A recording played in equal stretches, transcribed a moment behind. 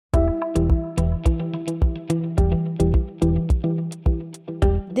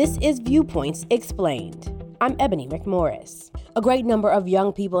This is Viewpoints Explained. I'm Ebony McMorris. A great number of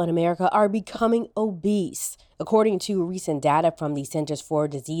young people in America are becoming obese. According to recent data from the Centers for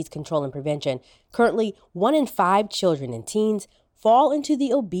Disease Control and Prevention, currently 1 in 5 children and teens fall into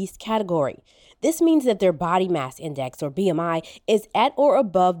the obese category. This means that their body mass index, or BMI, is at or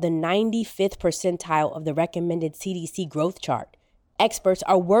above the 95th percentile of the recommended CDC growth chart. Experts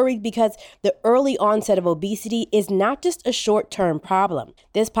are worried because the early onset of obesity is not just a short-term problem.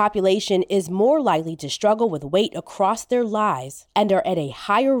 This population is more likely to struggle with weight across their lives and are at a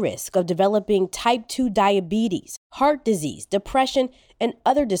higher risk of developing type 2 diabetes, heart disease, depression, and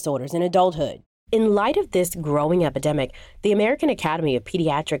other disorders in adulthood. In light of this growing epidemic, the American Academy of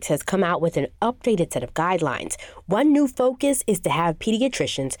Pediatrics has come out with an updated set of guidelines. One new focus is to have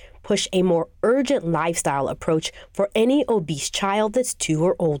pediatricians push a more urgent lifestyle approach for any obese child that's 2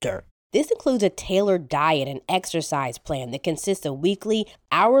 or older. This includes a tailored diet and exercise plan that consists of weekly,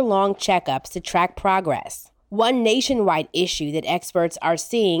 hour-long checkups to track progress. One nationwide issue that experts are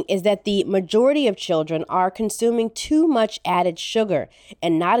seeing is that the majority of children are consuming too much added sugar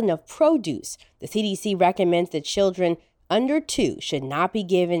and not enough produce. The CDC recommends that children under 2 should not be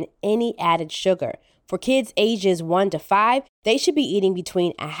given any added sugar. For kids ages 1 to 5, they should be eating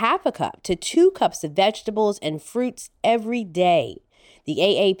between a half a cup to 2 cups of vegetables and fruits every day. The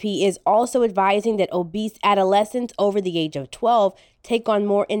AAP is also advising that obese adolescents over the age of 12 take on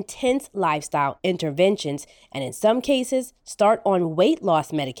more intense lifestyle interventions and in some cases start on weight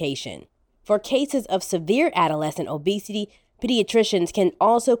loss medication. For cases of severe adolescent obesity, pediatricians can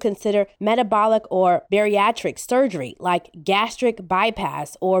also consider metabolic or bariatric surgery like gastric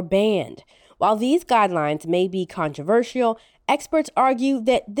bypass or band. While these guidelines may be controversial, experts argue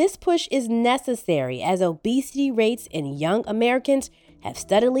that this push is necessary as obesity rates in young Americans have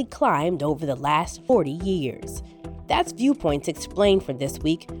steadily climbed over the last 40 years. That's Viewpoints Explained for this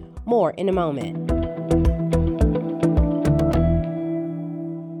week. More in a moment.